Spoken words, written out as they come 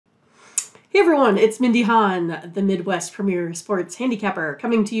Hey everyone, it's Mindy Hahne, the Midwest premier sports handicapper,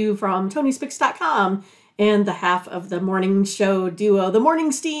 coming to you from Tony'sPicks.com and the half of the morning show duo, The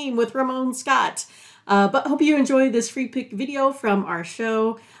Morning Steam with Ramon Scott. But hope you enjoy this free pick video from our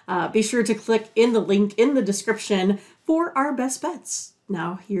show. Be sure to click in the link in the description for our best bets.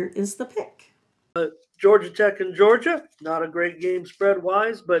 Now here is the pick. Georgia Tech and Georgia, not a great game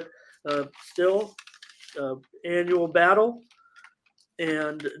spread-wise, but still annual battle.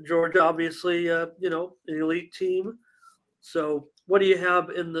 And Georgia, obviously, an elite team. So what do you have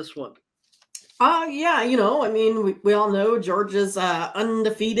in this one? We all know Georgia's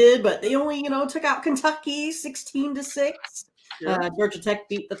undefeated, but they only, took out Kentucky 16-6. Yeah. Georgia Tech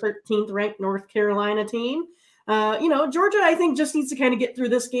beat the 13th ranked North Carolina team. Georgia, I think, just needs to kind of get through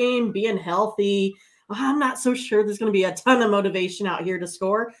this game, being healthy. I'm not so sure there's going to be a ton of motivation out here to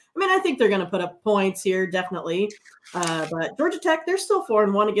score. I think they're going to put up points here, definitely. But Georgia Tech, they're still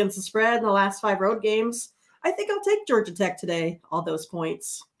 4-1 against the spread in the last 5 road games. I think I'll take Georgia Tech today, all those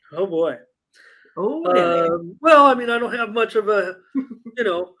points. Oh, boy. Oh, well, I don't have much of a,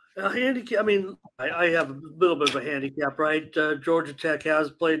 a handicap. I have a little bit of a handicap, right? Georgia Tech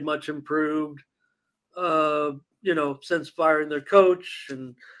has played much improved, since firing their coach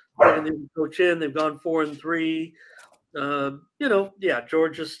and bringing the coach in. They've gone 4-3.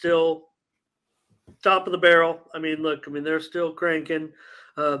 Georgia's still top of the barrel. They're still cranking.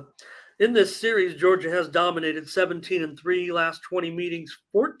 In this series, Georgia has dominated 17-3 last 20 meetings,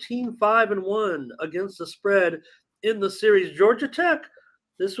 14-5-1 against the spread in the series. Georgia Tech,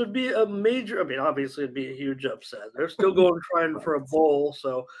 this would be a major, obviously it'd be a huge upset. They're still going trying for a bowl,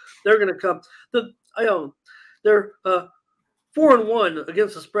 so they're going to come. They're 4-1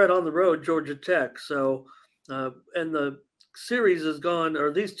 against the spread on the road, Georgia Tech. So, and the series has gone,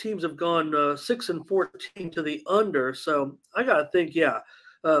 or these teams have gone 6-14 to the under. So I got to think,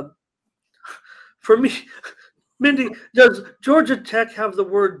 for me, Mindy, does Georgia Tech have the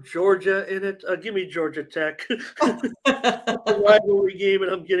word Georgia in it? Give me Georgia Tech. A rivalry game,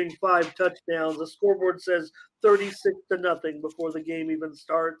 and I'm getting 5 touchdowns. The scoreboard says 36-0 before the game even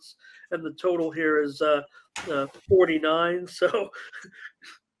starts, and the total here is 49. So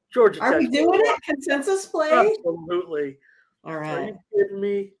Georgia Tech. Are we doing it? Consensus play? Absolutely. All right. Are you kidding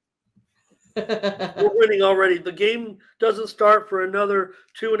me? We're winning already. The game doesn't start for another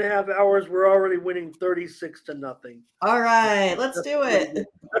 2.5 hours. We're already winning 36-0. All right, let's do it.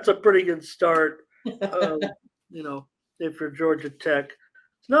 That's a pretty good start. If you're Georgia Tech,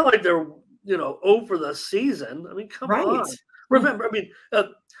 it's not like they're over the season. Come on. Remember,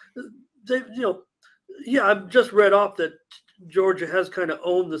 they I've just read off that Georgia has kind of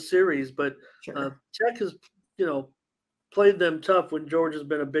owned the series, but Sure. Tech has played them tough when Georgia's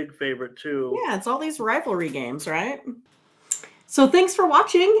been a big favorite too. Yeah, it's all these rivalry games, right? So thanks for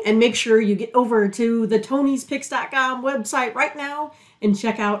watching, and make sure you get over to the Tony'sPicks.com website right now and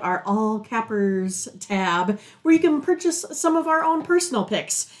check out our All Cappers tab, where you can purchase some of our own personal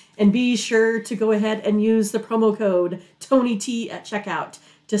picks. And be sure to go ahead and use the promo code TonyT at checkout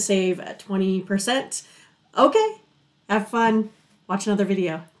to save 20%. Okay, have fun. Watch another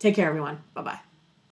video. Take care, everyone. Bye-bye.